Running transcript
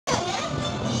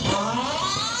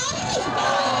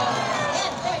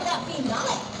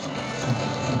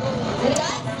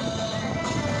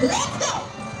Let's go!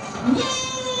 Yay!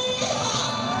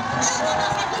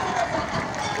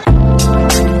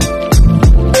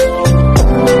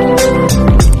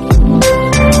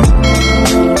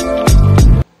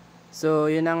 So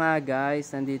yun na nga guys,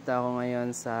 nandito ako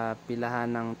ngayon sa pilahan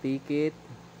ng ticket.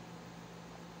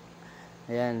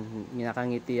 Ayan,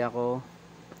 nakangiti ako,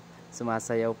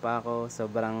 sumasayaw pa ako,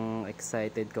 sobrang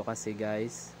excited ko kasi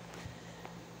guys.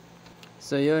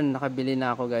 So yun, nakabili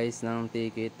na ako guys ng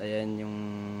ticket. Ayan yung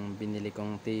binili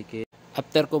kong ticket.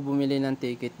 After ko bumili ng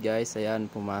ticket guys, ayan,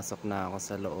 pumasok na ako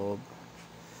sa loob.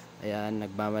 Ayan,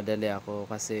 nagmamadali ako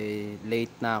kasi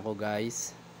late na ako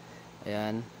guys.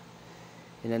 Ayan,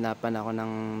 hinanapan ako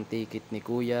ng ticket ni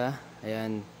kuya.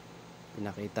 Ayan,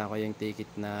 pinakita ko yung ticket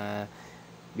na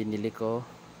binili ko.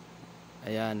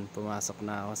 Ayan, pumasok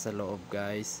na ako sa loob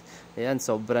guys. Ayan,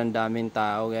 sobrang daming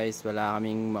tao guys, wala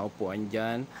kaming maupuan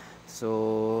dyan.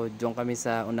 So doon kami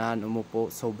sa unahan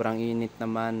umupo. Sobrang init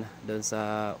naman doon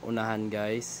sa unahan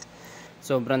guys.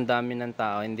 Sobrang dami ng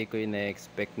tao, hindi ko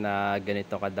ina-expect na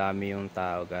ganito kadami yung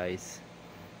tao guys.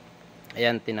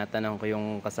 Ayan, tinatanong ko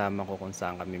yung kasama ko kung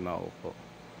saan kami maupo,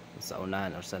 sa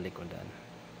unahan or sa likodan.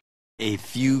 A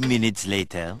few minutes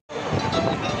later.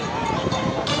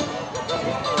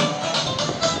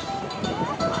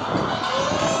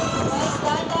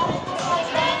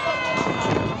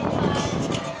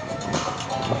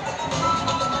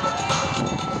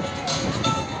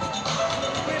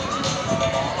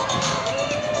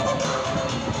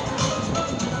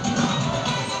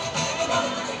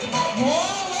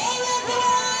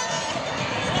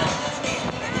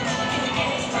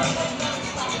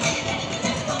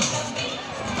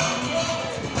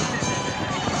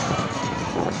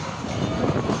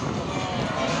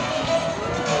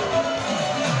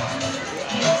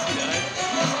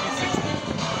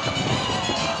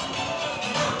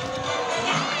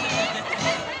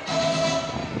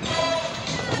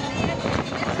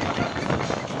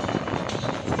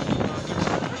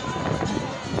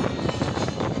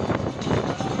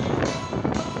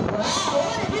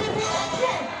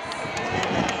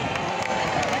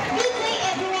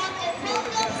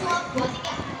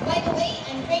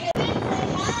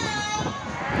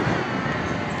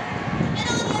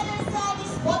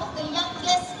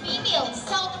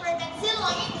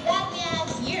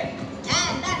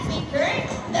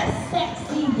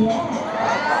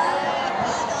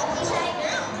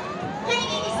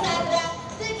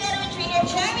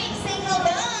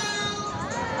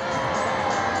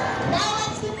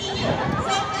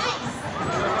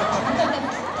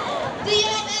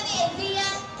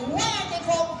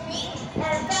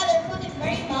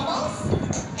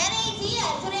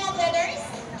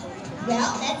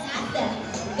 Well, let's ask them.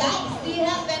 Guys, do you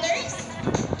have feathers?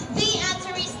 The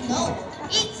answer is no.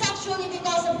 It's actually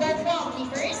because of their front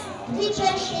flippers, which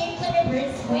are shaped like a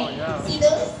bird's wing. See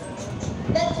those?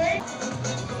 The third.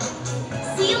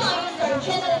 Sea lions are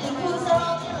generally cruise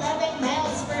around 11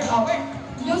 miles per hour,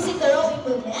 using the rowing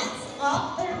movements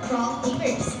of their front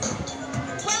flippers.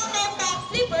 While their back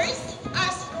flippers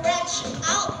are stretched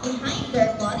out behind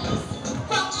their bodies,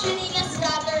 functioning as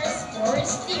rudders or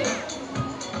steering.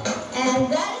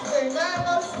 And that is their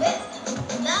normal swim.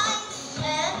 Nice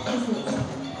and easy.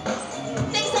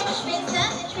 Thanks so much,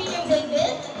 Vincent and Trainer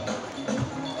David.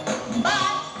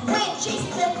 But when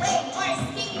chasing their prey or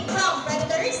escaping from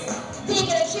predators, they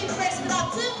can achieve first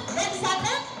without 2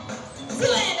 seconds,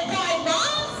 25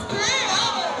 miles per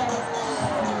hour.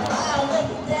 Wow,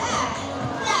 look at that.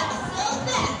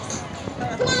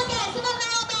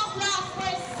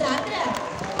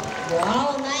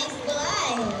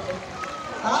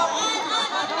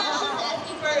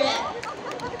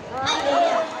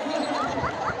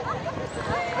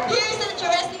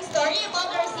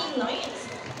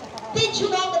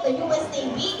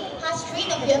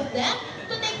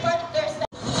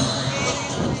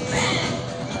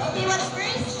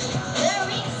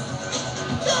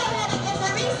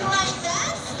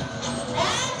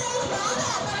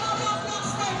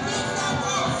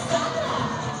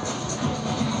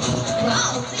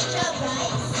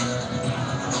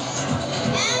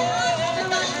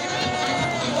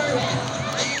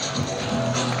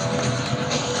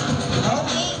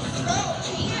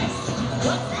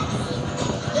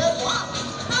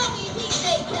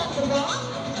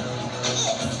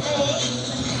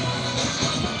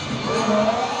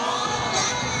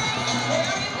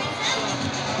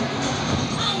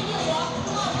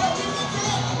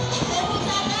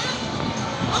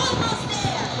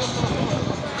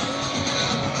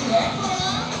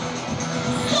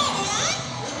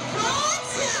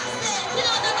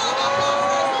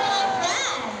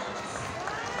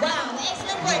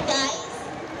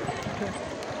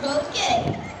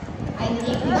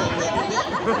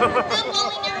 Still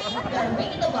following your lead, you're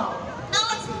ringing the bell. Now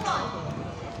let's move on.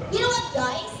 You know what,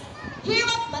 guys? Here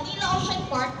at Manila Ocean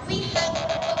Park, we have...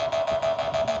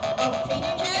 Oh,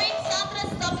 Trainer Jerry, Sandra,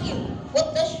 stop you.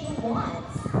 What does she want?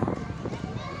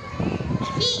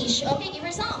 Fish. Okay, give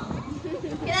her some.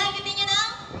 Can I continue now?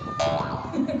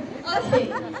 Okay.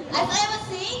 As I was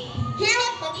saying, here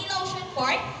at Manila Ocean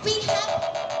Park, we have...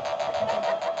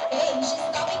 Hey, she's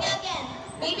stopping again.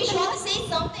 Maybe she wants to say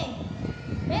something.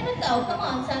 Meron daw. Come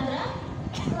on, Sandra.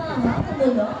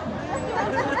 Kumulong.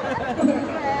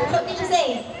 What did you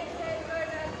say?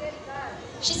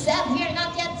 She said we are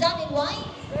not yet done, and why?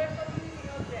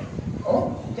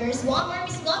 Oh, there's one more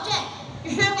missing object.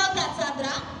 You sure about that,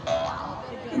 Sandra?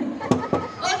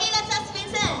 Okay, let's ask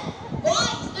Vincent.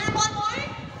 Boys, is there one more?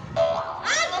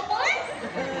 Ah, no more?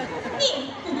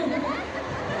 Me.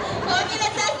 Okay,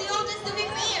 let's ask the oldest to be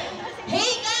clear.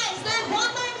 Hey guys, there's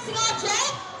one more missing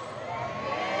object?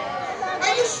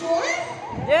 Are you sure?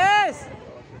 Yes!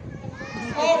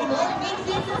 Oh no, it makes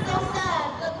Vincent so sad.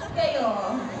 Lagot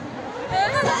kayo.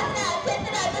 Sandra,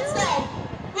 Sandra, let's start.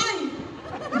 Hoy!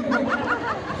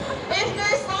 If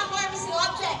there's one more missing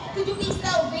object, could you please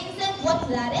tell Vincent what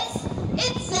that is?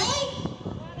 It's a...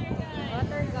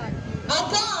 A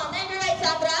gun. Am I right,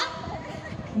 Sandra?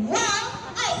 Well,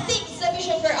 I think it's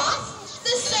sufficient for us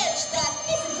to search that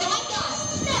missing toy gun.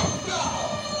 Let's go!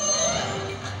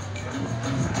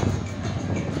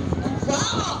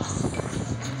 Vamos!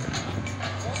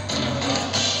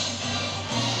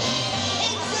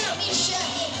 It's a mission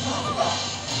impossible.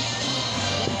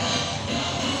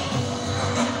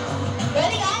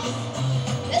 Ready, guys?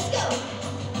 Let's go!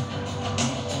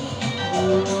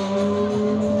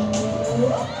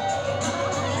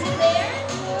 Is it there?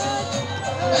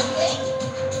 Nothing?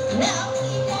 Now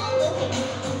keep on looking.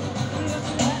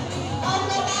 On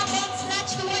the map and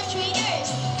snatch the word trainers.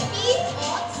 Keep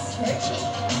on searching.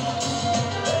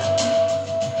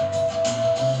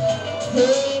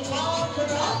 Keep on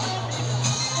crawling.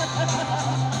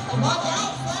 Come on,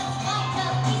 guys, let's find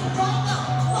that piece of drawing up.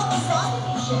 Focus on the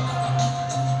mission.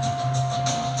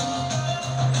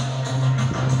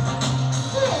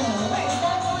 Where's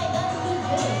that boy? That's too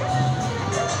good.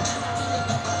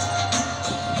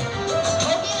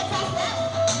 Okay, let's ask them.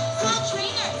 Small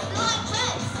trainers, still like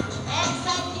friends.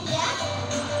 Excited yet?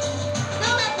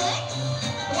 Still nothing?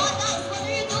 Come on, guys, what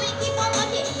are you doing? Keep on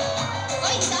looking.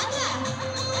 Oy, Sandra.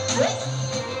 Wait.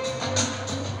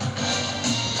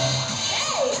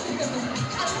 Hey!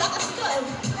 Ang lakas ko.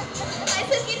 I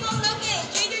said keep on looking.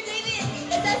 Trainer David,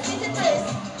 let's ask Vincent first.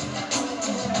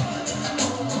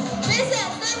 Vincent,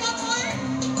 is there one more?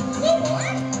 One more?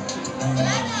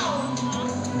 Wala daw.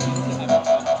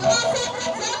 Come on, Sandra,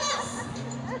 tell us.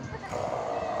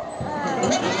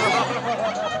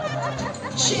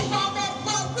 She found that.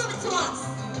 Well, prove it to us.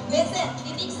 Vincent, do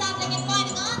you think Sandra can find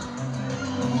a gun?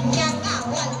 Kaya nga,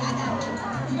 wala daw.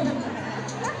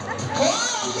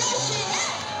 Oh, yes, she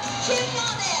is. She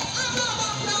found it. A round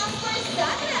of applause for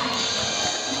Sandra.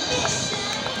 Mission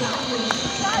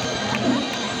accomplished.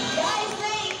 Guys,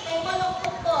 wait. May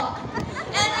malungkot to.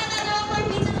 And another one more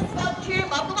reason is about cheer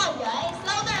up. Come on, guys.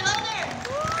 Louder, louder.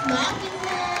 Smile,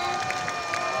 Vincent.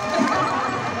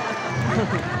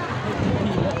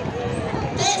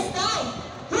 This time,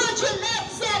 would you like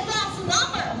to say a dance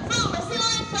number from Brazil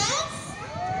and France?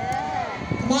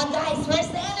 Come on, guys. Where's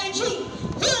the energy?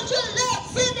 Would you like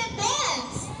to the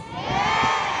dance?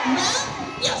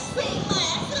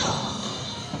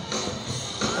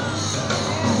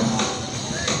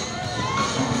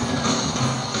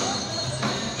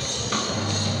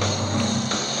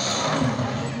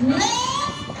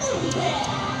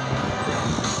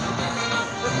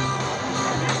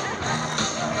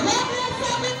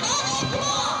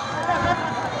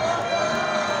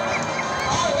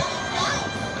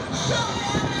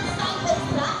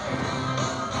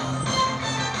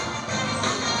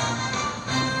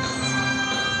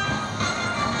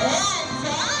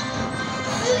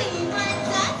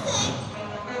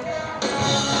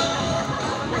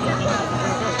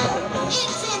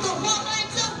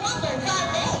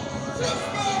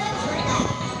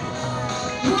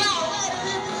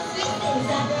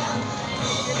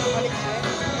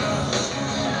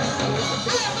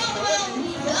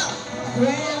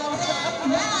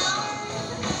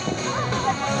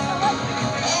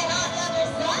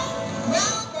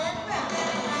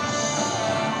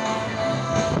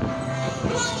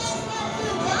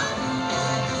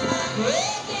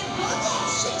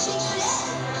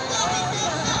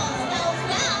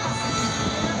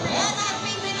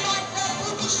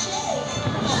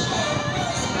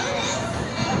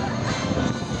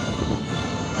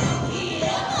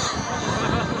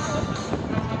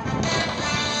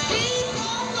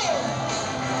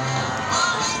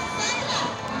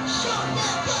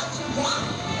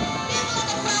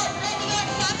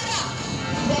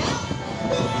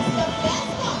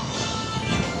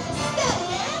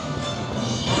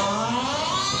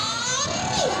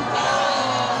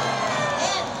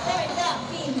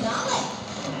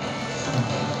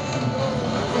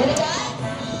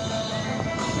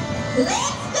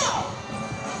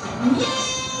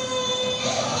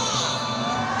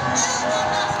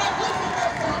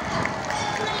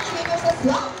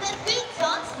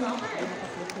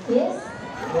 Yes?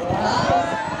 Wow.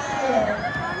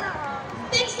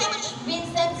 Thanks so much,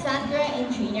 Vincent, Sandra,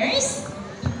 and trainers.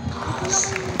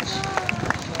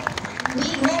 We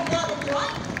hope you all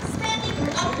enjoyed spending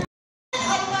up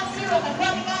of 1-0 at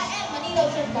Veronica and Manila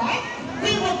Ocean Park.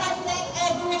 We would like to thank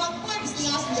everyone for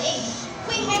visiting us today.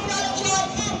 We hope you all enjoyed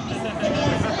and visit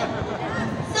again soon.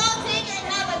 So take care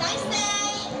and have a nice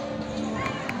day.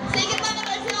 Say goodbye to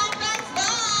our friends.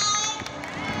 Bye.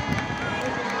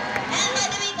 And by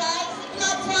the way, guys, if you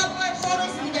love to have more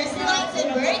photos with our sea lions and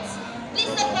birds,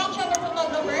 please approach our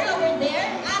photographer over there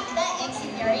at the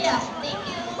exit area.